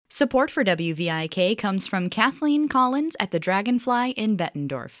Support for WVIK comes from Kathleen Collins at the Dragonfly in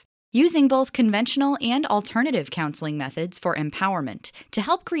Bettendorf, using both conventional and alternative counseling methods for empowerment to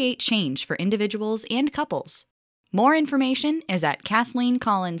help create change for individuals and couples. More information is at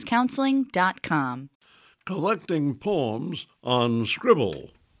KathleenCollinsCounseling.com. Collecting poems on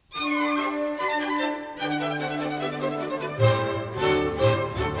Scribble.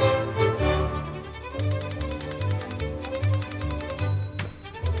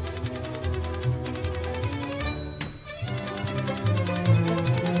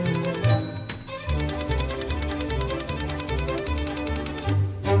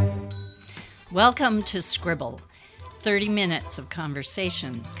 Welcome to Scribble, 30 minutes of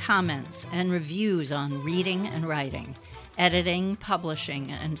conversation, comments, and reviews on reading and writing, editing,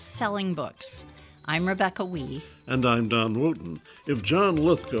 publishing, and selling books. I'm Rebecca Wee. And I'm Don Wooten. If John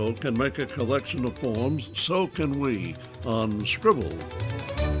Lithgow can make a collection of poems, so can we on Scribble.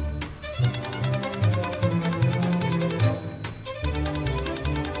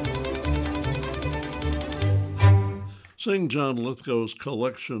 Seeing John Lithgow's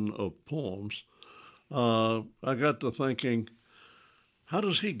collection of poems, I got to thinking, how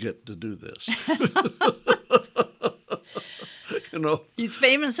does he get to do this? He's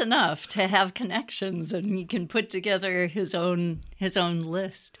famous enough to have connections, and he can put together his own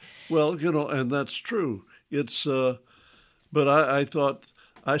list. Well, and that's true. It's, but I thought,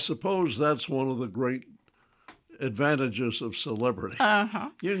 I suppose that's one of the great advantages of celebrity.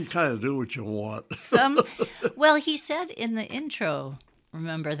 You can kind of do what you want. Well, he said in the intro,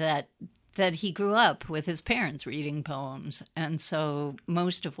 remember that he grew up with his parents reading poems, and so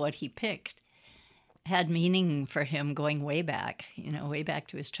most of what he picked had meaning for him going way back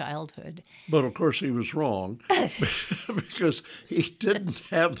to his childhood. But of course he was wrong, because he didn't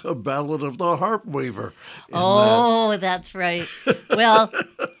have the Ballad of the Harp Weaver. That's right. Well,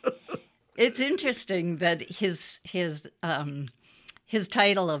 it's interesting that his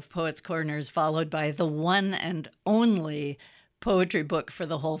title of Poets' Corner is followed by the one and only poetry book for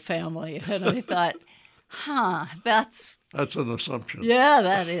the whole family. And I thought, that's an assumption. Yeah,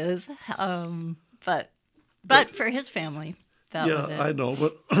 that is. But for his family, that was it. Yeah, I know.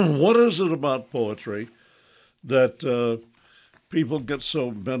 But what is it about poetry that people get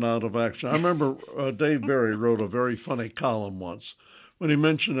so bent out of action? I remember Dave Barry wrote a very funny column once when he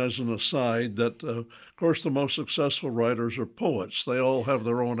mentioned as an aside that, of course, the most successful writers are poets. They all have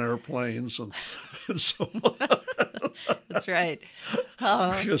their own airplanes and so on. That's right.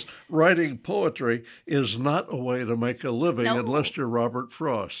 Because writing poetry is not a way to make a living unless you're Robert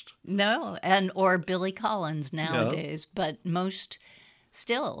Frost. No, or Billy Collins nowadays. Yeah. But most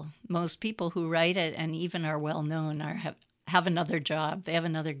people who write it and even are well known have another job. They have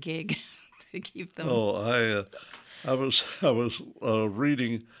another gig to keep them. I was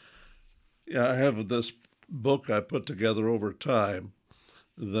reading. Yeah, I have this book I put together over time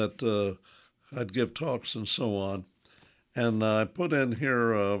that I'd give talks and so on, and I put in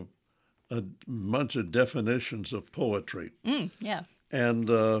here a bunch of definitions of poetry. Yeah. And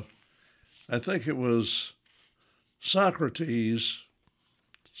I think it was Socrates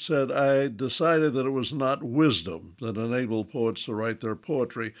said, I decided that it was not wisdom that enabled poets to write their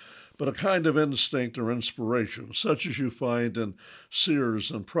poetry, but a kind of instinct or inspiration, such as you find in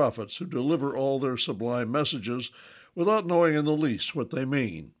seers and prophets who deliver all their sublime messages without knowing in the least what they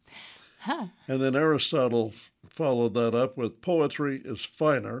mean. And then Aristotle followed that up with poetry is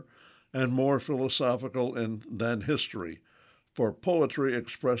finer and more philosophical than history, for poetry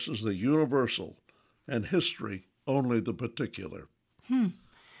expresses the universal and history only the particular.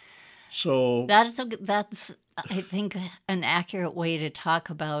 So that's I think an accurate way to talk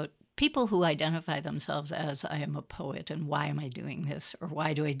about people who identify themselves as I am a poet and why am I doing this, or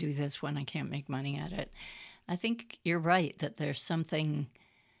why do I do this when I can't make money at it. I think you're right that there's something,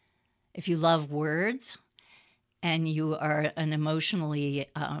 if you love words and you are an emotionally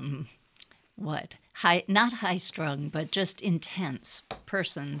not high-strung, but just intense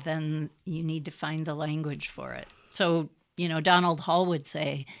person, then you need to find the language for it. So, Donald Hall would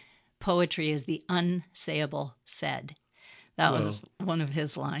say, poetry is the unsayable said. That was one of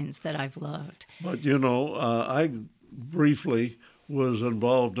his lines that I've loved. But, I briefly was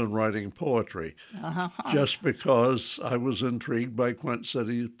involved in writing poetry just because I was intrigued by Quint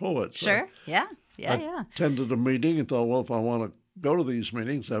City's poets. Sure, yeah. I attended a meeting and thought, well, if I want to go to these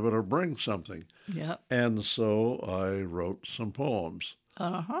meetings, I better bring something. Yeah. And so I wrote some poems.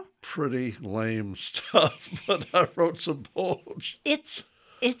 Pretty lame stuff, but I wrote some poems. It's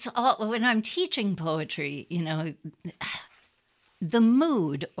all, when I'm teaching poetry, the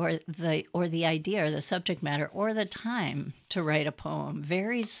mood or the idea or the subject matter or the time to write a poem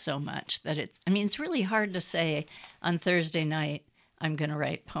varies so much that it's really hard to say on Thursday night I'm going to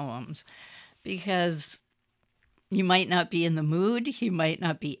write poems, because you might not be in the mood, you might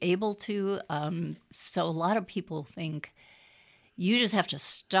not be able to. So a lot of people think you just have to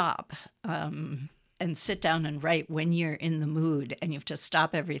stop and sit down and write when you're in the mood, and you have to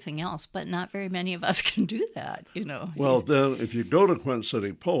stop everything else. But not very many of us can do that, Well, then if you go to Quint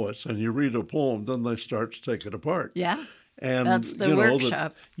City Poets and you read a poem, then they start to take it apart. Yeah. And that's the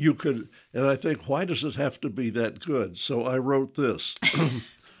workshop. You could, and I think, why does it have to be that good? So I wrote this.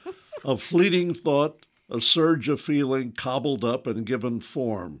 A fleeting thought, a surge of feeling cobbled up and given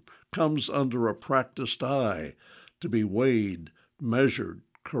form, comes under a practiced eye to be weighed, measured,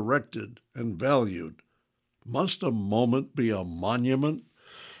 corrected, and valued. Must a moment be a monument?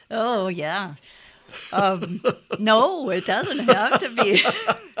 Oh, yeah. No, it doesn't have to be.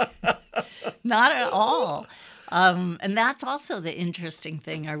 Not at all. And that's also the interesting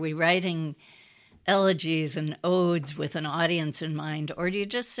thing. Are we writing elegies and odes with an audience in mind, or do you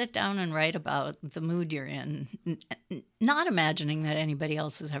just sit down and write about the mood you're in, not imagining that anybody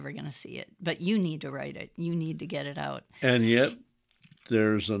else is ever going to see it, but you need to write it. You need to get it out. And yet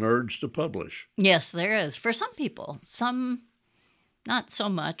there's an urge to publish. Yes, there is. For some people, some not so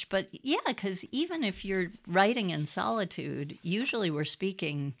much, but yeah, because even if you're writing in solitude, usually we're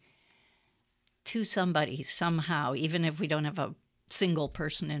speaking to somebody somehow, even if we don't have a single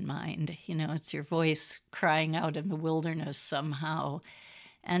person in mind. It's your voice crying out in the wilderness somehow.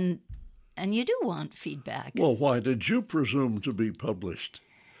 And you do want feedback. Well, why did you presume to be published?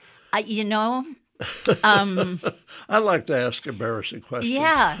 I like to ask embarrassing questions.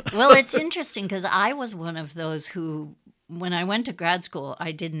 Yeah. Well, it's interesting because I was one of those who, when I went to grad school,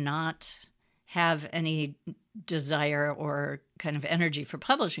 I did not have any desire or kind of energy for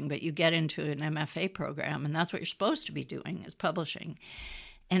publishing, but you get into an MFA program, and that's what you're supposed to be doing, is publishing.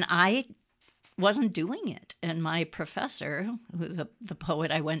 And I wasn't doing it. And my professor, who's the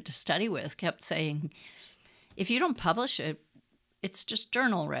poet I went to study with, kept saying, if you don't publish it, it's just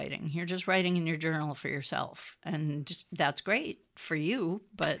journal writing. You're just writing in your journal for yourself. And that's great for you,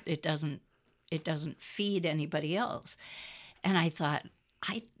 but it doesn't feed anybody else. And I thought,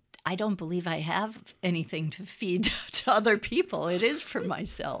 I don't believe I have anything to feed to other people. It is for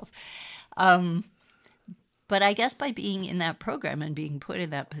myself. But I guess by being in that program and being put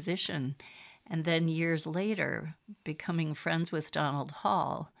in that position, and then years later becoming friends with Donald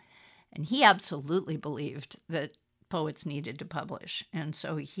Hall, and he absolutely believed that poets needed to publish. And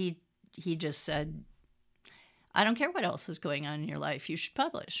so he just said, I don't care what else is going on in your life. You should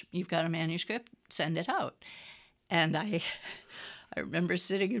publish. You've got a manuscript, send it out. And I remember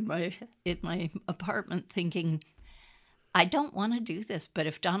sitting in my apartment thinking, I don't want to do this, but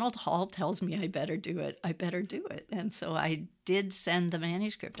if Donald Hall tells me I better do it, I better do it. And so I did send the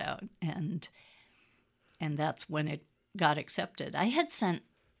manuscript out, and that's when it got accepted. I had sent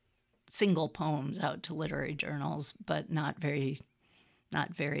single poems out to literary journals, but not very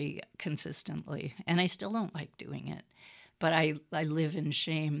consistently. And I still don't like doing it. But I live in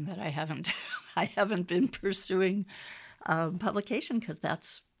shame that I haven't been pursuing publication, because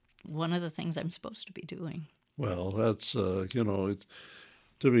that's one of the things I'm supposed to be doing. Well, that's, it's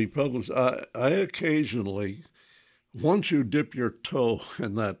to be published. I occasionally, once you dip your toe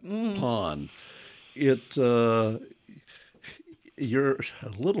in that pond, you're a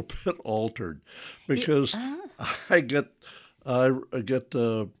little bit altered, because I get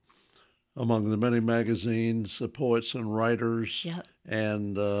among the many magazines, Poets and Writers, yep.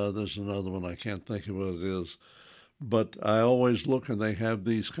 And there's another one, I can't think of what it is, but I always look and they have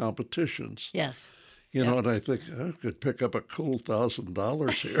these competitions. Yes. You know, and I think I could pick up a cool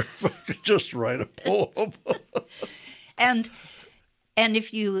 $1,000 here if I could just write a poem. And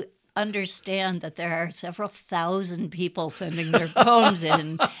if you understand that there are several thousand people sending their poems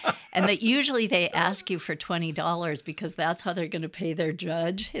in, and that usually they ask you for $20 because that's how they're going to pay their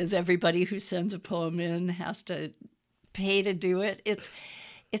judge, is everybody who sends a poem in has to pay to do it.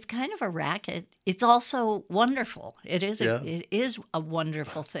 It's kind of a racket. It's also wonderful. It is a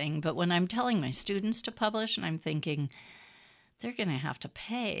wonderful thing. But when I'm telling my students to publish, and I'm thinking, they're going to have to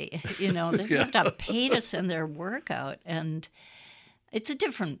pay. They're going to have to pay to send their work out. And it's a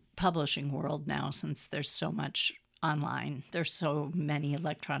different publishing world now, since there's so much online. There's so many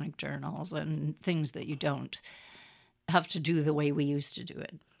electronic journals and things that you don't have to do the way we used to do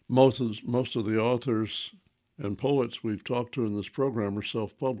it. Most of the authors and poets we've talked to in this program are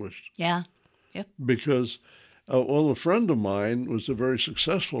self-published. Yeah. Yep. Because, a friend of mine was a very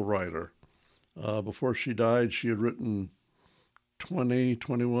successful writer. Before she died, she had written 20,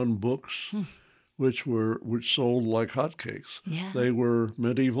 21 books, which sold like hotcakes. Yeah. They were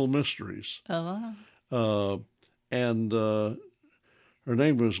medieval mysteries. Oh. And her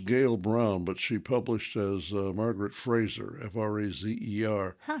name was Gail Brown, but she published as Margaret Fraser,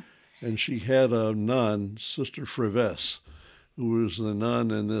 Frezer. Huh. And she had a nun, Sister Frivesse, who was the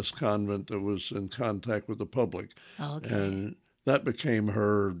nun in this convent that was in contact with the public. Okay. And that became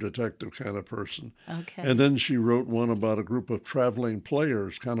her detective kind of person. Okay. And then she wrote one about a group of traveling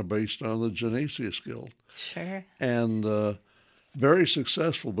players, kind of based on the Genesius Guild. Sure. And very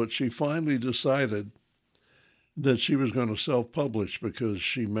successful, but she finally decided that she was going to self-publish because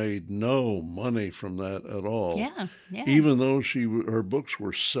she made no money from that at all. Yeah. Even though her books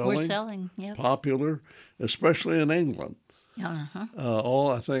were selling, Yep. popular, especially in England. Uh-huh.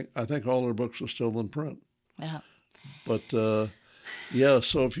 I think all her books are still in print. Yeah. But yeah,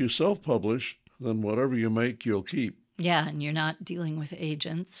 so if you self-publish, then whatever you make, you'll keep. Yeah, and you're not dealing with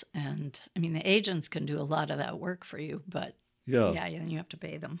agents, and I mean the agents can do a lot of that work for you, but yeah, then you have to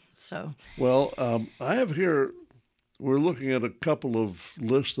pay them. So well, I have here. We're looking at a couple of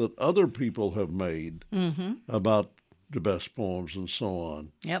lists that other people have made about the best poems and so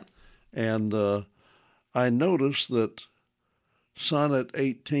on. Yep. And I noticed that Sonnet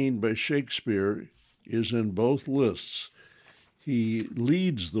 18 by Shakespeare is in both lists. He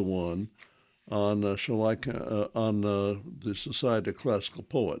leads the one on the Society of Classical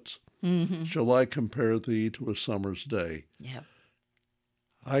Poets. Mm-hmm. Shall I compare thee to a summer's day? Yep.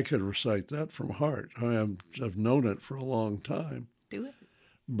 I could recite that from heart. I've known it for a long time. Do it.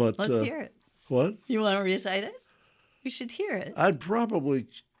 But Let's hear it. What? You want to recite it? We should hear it. I'd probably.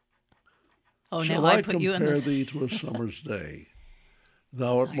 Oh, Shall now I I put you in compare this. thee to a summer's day?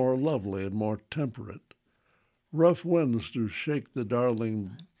 Thou art more lovely and more temperate. Rough winds do shake the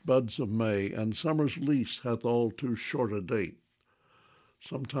darling buds of May, and summer's lease hath all too short a date.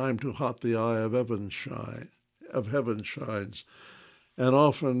 Sometime too hot the eye of heaven shines, and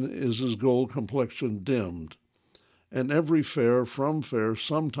often is his gold complexion dimmed, and every fair from fair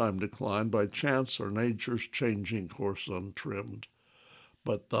sometime declined by chance or nature's changing course untrimmed.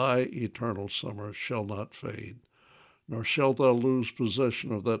 But thy eternal summer shall not fade, nor shalt thou lose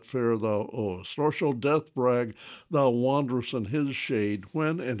possession of that fair thou owest, nor shall death brag thou wanderest in his shade,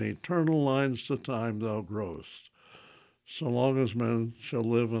 when in eternal lines to time thou growest. So long as men shall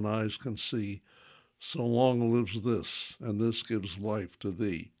live and eyes can see, so long lives this, and this gives life to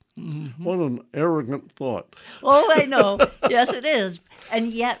thee. Mm-hmm. What an arrogant thought. Oh, I know. Yes, it is.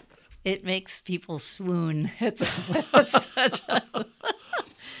 And yet it makes people swoon. It's such a...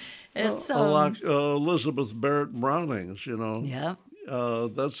 It's like Elizabeth Barrett Browning's, Yeah.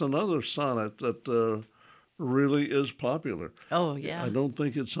 That's another sonnet that really is popular. Oh, yeah. I don't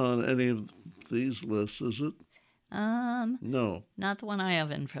think it's on any of these lists, is it? No. Not the one I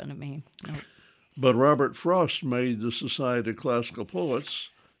have in front of me. No. But Robert Frost made the Society of Classical Poets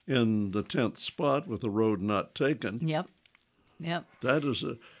in the 10th spot with A Road Not Taken. Yep. That is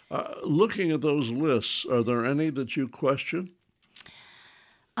looking at those lists, are there any that you question?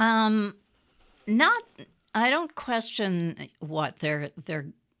 I don't question what their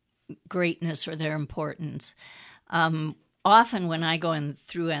greatness or their importance. Often when I go in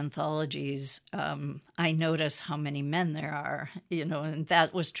through anthologies, I notice how many men there are, and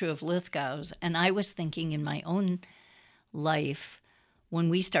that was true of Lithgow's. And I was thinking in my own life, when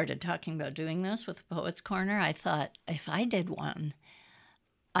we started talking about doing this with Poets Corner, I thought, if I did one,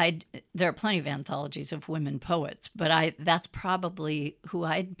 there are plenty of anthologies of women poets, but that's probably who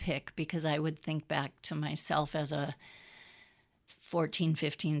I'd pick, because I would think back to myself as a 14,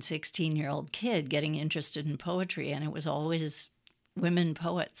 15, 16-year-old kid getting interested in poetry, and it was always women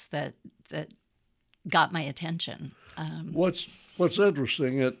poets that got my attention. What's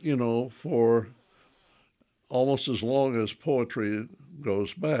interesting, for almost as long as poetry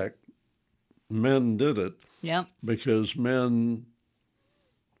goes back, men did it. Yep. Because men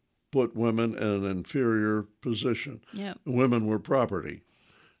put women in an inferior position. Yep. Women were property,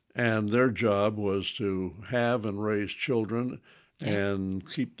 and their job was to have and raise children and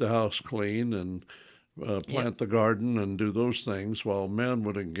keep the house clean and plant the garden and do those things, while men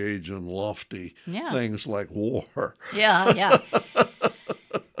would engage in lofty things like war. Yeah.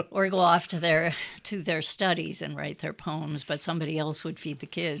 Or go off to their studies and write their poems, but somebody else would feed the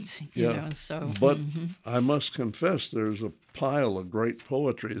kids. You know, so. But I must confess, there's a pile of great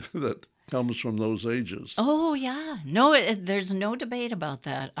poetry that comes from those ages. Oh yeah, no, there's no debate about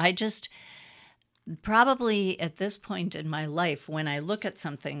that. I just probably at this point in my life, when I look at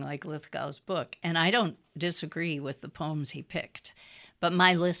something like Lithgow's book, and I don't disagree with the poems he picked, but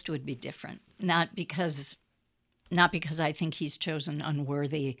my list would be different. Not because not because I think he's chosen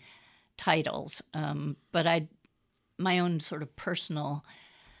unworthy titles, but my own sort of personal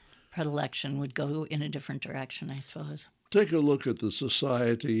predilection would go in a different direction, I suppose. Take a look at the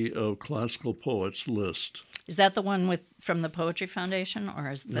Society of Classical Poets list. Is that the one from the Poetry Foundation, or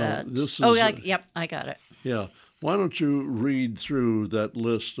is that? No, this is yep, I got it. Yeah. Why don't you read through that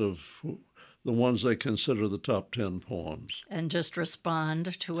list of the ones they consider the top 10 poems? And just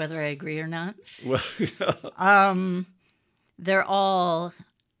respond to whether I agree or not? Well, yeah. They're all,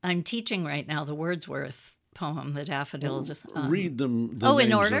 I'm teaching right now the Wordsworth poem, The Daffodils. Read them.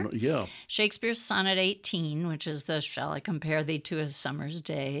 In order? Yeah. Shakespeare's Sonnet 18, which is the Shall I Compare Thee to a Summer's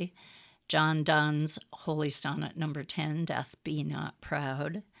Day. John Donne's Holy Sonnet number 10, Death Be Not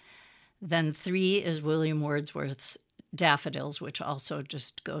Proud. Then 3 is William Wordsworth's Daffodils, which also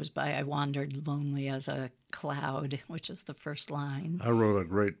just goes by I wandered lonely as a cloud, which is the first line. I wrote a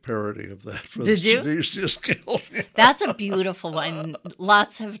great parody of that for Did the you? Tunisian Guild. That's a beautiful one.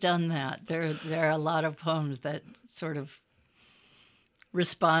 Lots have done that. There are a lot of poems that sort of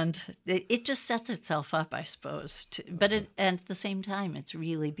respond. It just sets itself up, I suppose. And at the same time, it's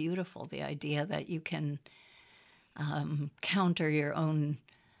really beautiful, the idea that you can counter your own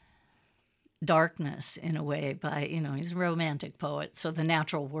darkness in a way by, he's a romantic poet, so the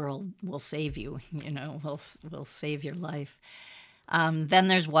natural world will save you, will save your life. Then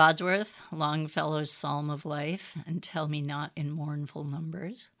there's Wadsworth, Longfellow's Psalm of Life, and Tell Me Not in Mournful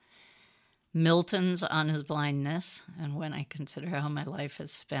Numbers. Milton's On His Blindness, and When I Consider How My Life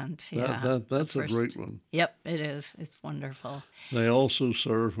Is Spent. That's a great one. Yep, it is. It's wonderful. They also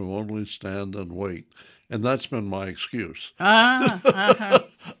serve who only stand and wait. And that's been my excuse. Uh-huh.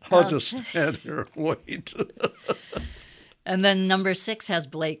 I'll just stand here and wait. And then number 6 has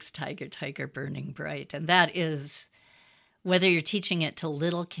Blake's Tiger, Tiger Burning Bright. And that is, whether you're teaching it to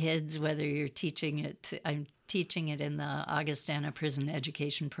little kids, whether you're teaching it to, I'm teaching it in the Augustana Prison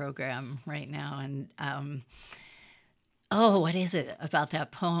Education Program right now. And, what is it about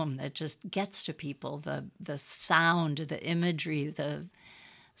that poem that just gets to people? The sound, the imagery, the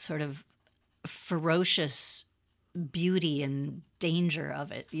sort of ferocious beauty and danger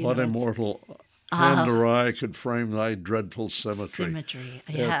of it. What immortal hand or eye could frame thy dreadful symmetry?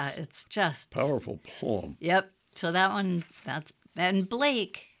 Yeah, it's just powerful poem. Yep. So that one, and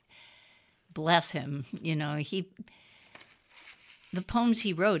Blake, bless him, the poems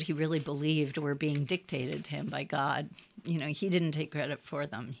he wrote, he really believed were being dictated to him by God. He didn't take credit for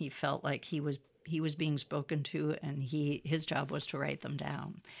them. He felt like he was being spoken to, and his job was to write them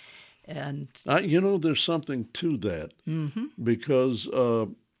down. And there's something to that, because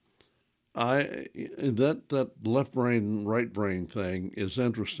that left brain, right brain thing is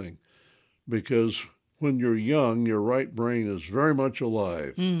interesting, because when you're young, your right brain is very much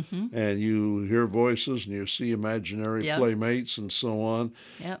alive, and you hear voices and you see imaginary playmates and so on,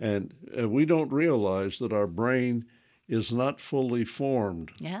 and we don't realize that our brain is not fully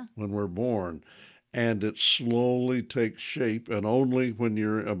formed when we're born. And it slowly takes shape, and only when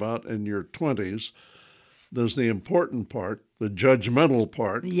you're about in your 20s does the important part, the judgmental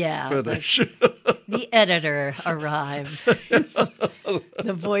part, finish. The editor arrives,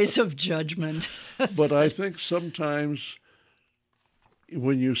 the voice of judgment. But I think sometimes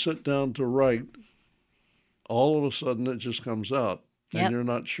when you sit down to write, all of a sudden it just comes out, and you're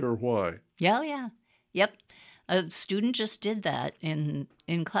not sure why. Yeah. Yep. A student just did that in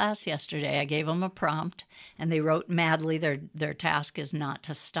class yesterday. I gave them a prompt, and they wrote madly. Their task is not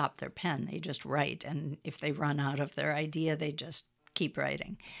to stop their pen. They just write, and if they run out of their idea, they just keep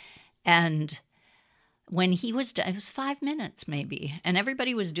writing. And when he was done, it was 5 minutes maybe, and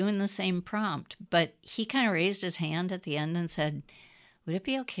everybody was doing the same prompt, but he kind of raised his hand at the end and said, "Would it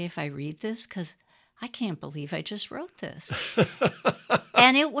be okay if I read this? Because I can't believe I just wrote this."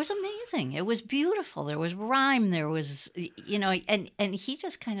 And it was amazing. It was beautiful. There was rhyme. There was, and he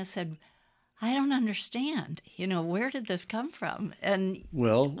just kind of said, "I don't understand. Where did this come from?" And,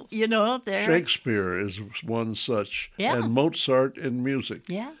 Shakespeare is one such, and Mozart in music.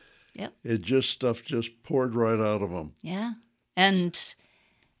 Yeah, yep. Stuff just poured right out of him. Yeah. And,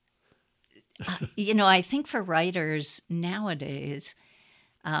 I think for writers nowadays,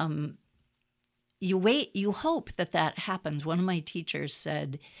 you hope that happens. One of my teachers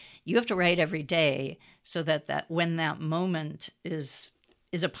said, you have to write every day so that when that moment is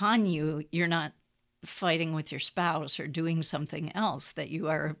upon you, you're not fighting with your spouse or doing something else, that you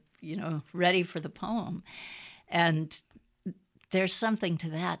are, ready for the poem. And there's something to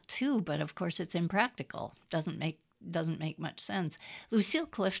that too, but of course it's impractical. Doesn't make much sense. Lucille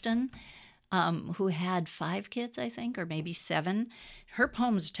Clifton, who had 5 kids, I think, or maybe 7. Her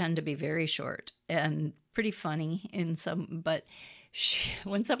poems tend to be very short, and pretty funny in some, but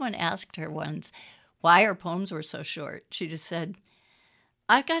when someone asked her once why her poems were so short, she just said,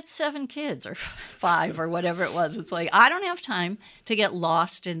 I've got 7 kids or 5 or whatever it was. It's like, I don't have time to get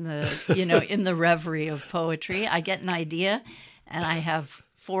lost in the, in the reverie of poetry. I get an idea and I have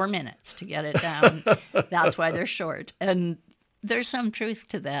 4 minutes to get it down. That's why they're short. And there's some truth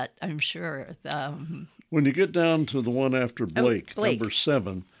to that, I'm sure. When you get down to the one after Blake. Number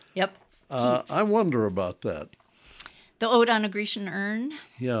 7. Yep. I wonder about that. The Ode on a Grecian Urn?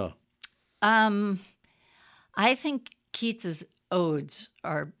 Yeah. I think Keats's odes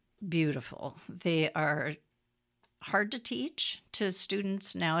are beautiful. They are hard to teach to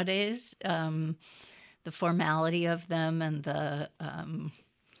students nowadays. The formality of them and the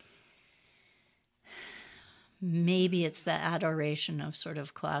maybe it's the adoration of sort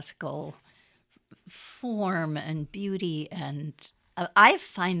of classical form and beauty, and I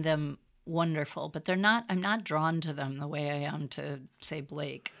find them wonderful, but I'm not drawn to them the way I am to, say,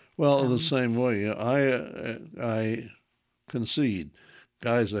 Blake. Well, the same way. I concede.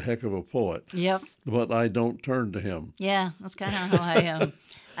 Guy's a heck of a poet. Yep. But I don't turn to him. Yeah, that's kind of how I am.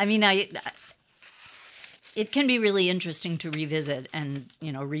 I mean, it can be really interesting to revisit and,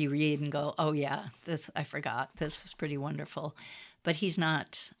 reread and go, oh, yeah, this, I forgot. This is pretty wonderful. But he's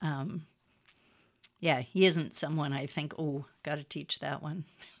not, he isn't someone I think, oh, got to teach that one.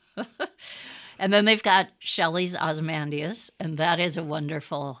 And then they've got Shelley's Ozymandias, and that is a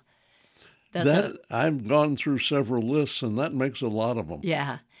wonderful... I've gone through several lists, and that makes a lot of them.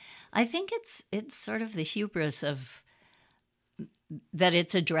 Yeah. I think it's sort of the hubris of that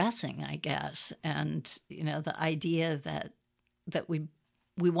it's addressing, I guess, and the idea that we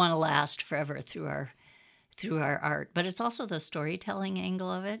want to last forever through our art, but it's also the storytelling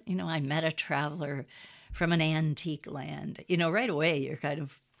angle of it. I met a traveler from an antique land. Right away you're kind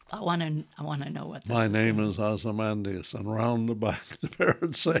of, I want to know what this My is. name is Ozymandias, and round the back the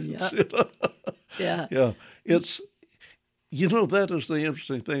parrot sings. Yep. Yeah. Yeah. It's, that is the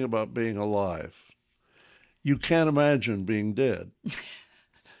interesting thing about being alive. You can't imagine being dead.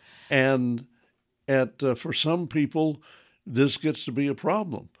 And for some people, this gets to be a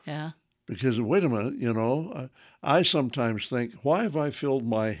problem. Yeah. Because, wait a minute, I sometimes think, why have I filled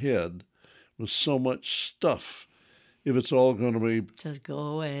my head with so much stuff if it's all going to be... Just go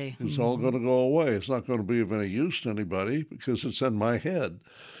away. It's all going to go away. It's not going to be of any use to anybody because it's in my head.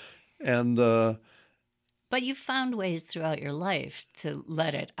 And... But you've found ways throughout your life to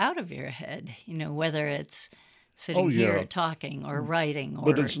let it out of your head, whether it's sitting here talking or writing.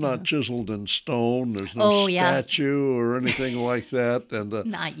 But it's not chiseled in stone. There's no statue or anything like that. And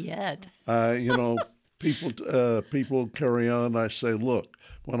not yet. People carry on. I say, look,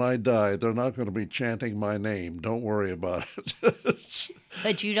 when I die, they're not going to be chanting my name. Don't worry about it.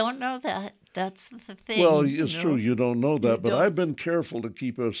 But you don't know that. That's the thing. Well, it's true. You don't know that. But I've been careful to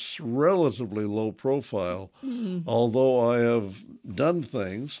keep a relatively low profile, although I have done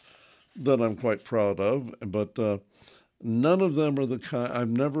things that I'm quite proud of. But none of them are the kind. I've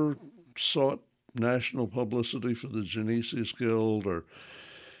never sought national publicity for the Genesis Guild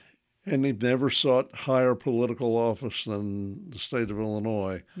and they've never sought higher political office than the state of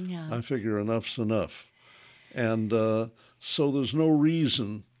Illinois. Yeah. I figure enough's enough. And so there's no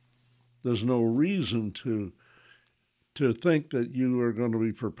reason to think that you are going to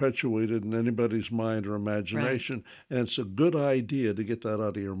be perpetuated in anybody's mind or imagination. Right. And it's a good idea to get that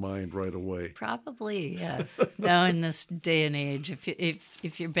out of your mind right away. Probably, yes. Now in this day and age,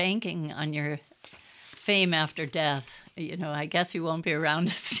 if you're banking on your fame after death, I guess you won't be around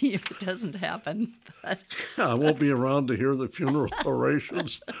to see if it doesn't happen. But... I won't be around to hear the funeral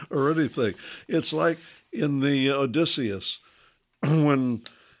orations or anything. It's like in the Odysseus, when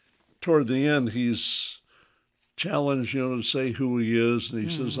toward the end he's challenged, to say who he is, and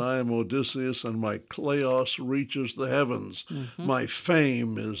he says, I am Odysseus, and my kleos reaches the heavens. Mm-hmm. My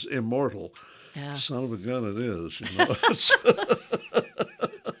fame is immortal. Yeah. Son of a gun, it is,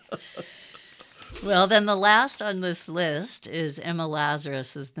 Well, then the last on this list is Emma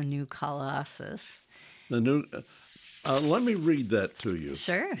Lazarus as the new Colossus. Let me read that to you.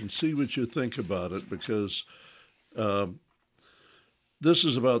 Sure. And see what you think about it, because this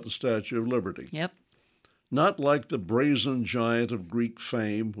is about the Statue of Liberty. Yep. Not like the brazen giant of Greek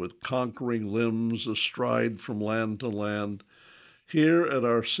fame, with conquering limbs astride from land to land. Here at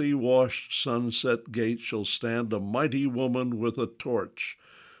our sea-washed sunset gate shall stand a mighty woman with a torch,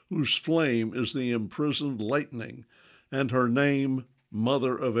 whose flame is the imprisoned lightning, and her name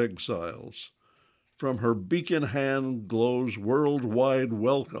Mother of Exiles. From her beacon hand glows world-wide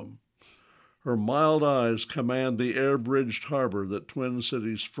welcome. Her mild eyes command the air-bridged harbor that twin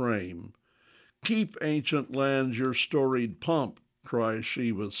cities frame. Keep, ancient lands, your storied pomp, cries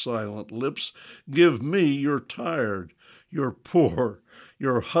she with silent lips. Give me your tired, your poor,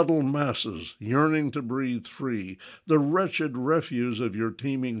 your huddled masses, yearning to breathe free, the wretched refuse of your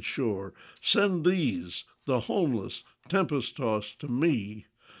teeming shore. Send these, the homeless, tempest-tossed, to me.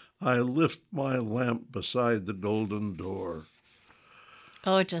 I lift my lamp beside the golden door.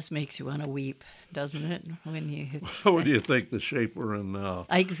 Oh, it just makes you want to weep, doesn't it? When you What do you think the shape we're in now?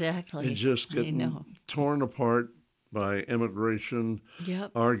 exactly, It's just I know. getting torn apart by immigration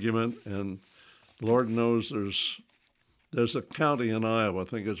Yep. argument, and Lord knows there's a county in Iowa, I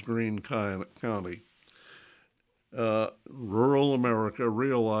think it's Greene County. Rural America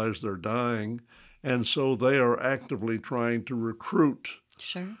realize they're dying, and so they are actively trying to recruit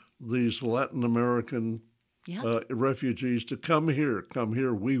Sure. these Latin American Yeah. refugees to come here. Come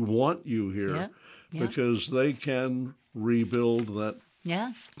here. We want you here Yeah. Yeah. because they can rebuild that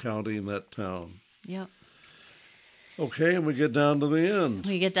Yeah. county and that town. Yep. Okay, and we get down to the end.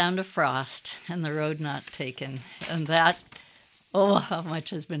 We get down to Frost and the road not taken. And that, oh, how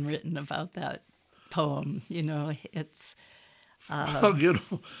much has been written about that poem. You know, it's, You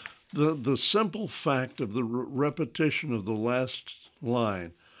know, the simple fact of the repetition of the last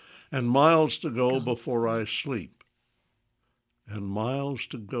line, and miles to go before I sleep, and miles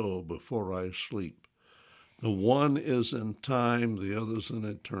to go before I sleep. The one is in time, the other's in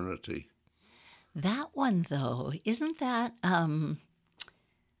eternity. that one, though, isn't that,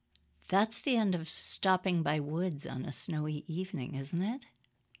 that's the end of Stopping by Woods on a Snowy Evening, isn't it?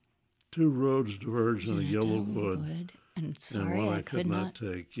 Two roads diverge in a yellow Down wood, And and sorry, one I could not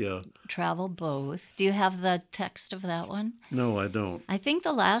take. Yeah. travel both. Do you have the text of that one? No, I don't. I think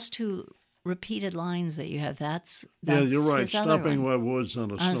the last two repeated lines that you have, that's Yeah, you're right. his other Stopping one, by woods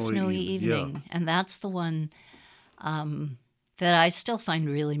on on a snowy evening. Yeah. And that's the one that I still find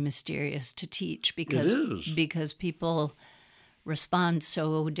really mysterious to teach is. because people respond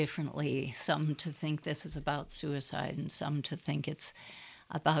so differently. Some to think this is about suicide, and some to think it's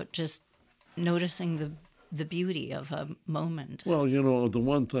about just noticing the beauty of a moment. Well, you know, the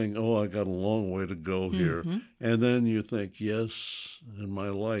one thing, I got a long way to go here. Mm-hmm. And then you think, yes, in my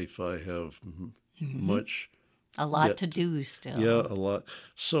life I have much, A lot yet to do still. yeah, a lot.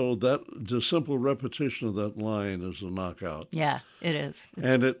 So the simple repetition of that line is a knockout. Yeah, it is.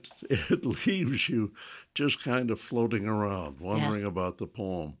 And it leaves you just kind of floating around, wondering about the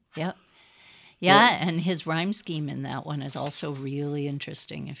poem. Yep. Yeah, and his rhyme scheme in that one is also really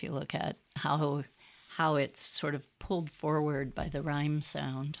interesting if you look at how it's sort of pulled forward by the rhyme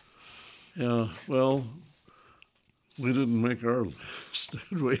sound. Yeah, well, we didn't make our list,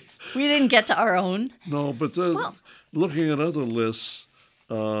 did we? We didn't get to our own. No, but then looking at other lists,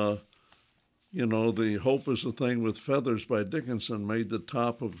 you know, the Hope is a Thing with Feathers by Dickinson made the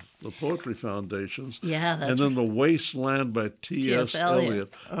top of the Poetry Foundations. Yeah, that's And then The Wasteland by T.S.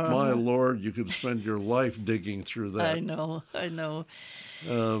 Eliot. Uh-huh. My Lord, you could spend your life digging through that. I know.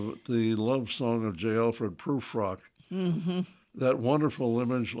 The Love Song of J. Alfred Prufrock. Mm-hmm. That wonderful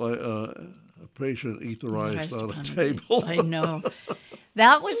image, like a patient etherized on a table. I know.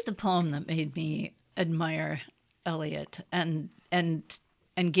 That was the poem that made me admire Eliot and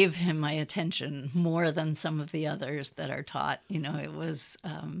give him my attention more than some of the others that are taught. You know, it was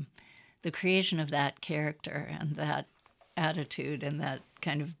the creation of that character and that attitude and that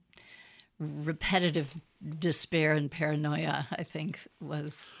kind of repetitive despair and paranoia, I think,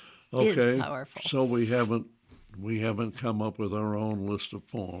 is powerful. So we haven't come up with our own list of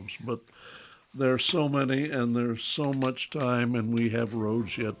poems, but there's so many and there's so much time and we have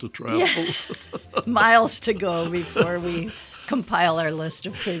roads yet to travel. Yes. Miles to go before we compile our list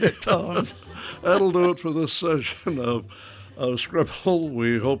of favorite poems. That'll do it for this session of Scribble.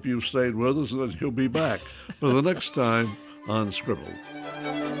 We hope you've stayed with us and that you'll be back for the next time on Scribble.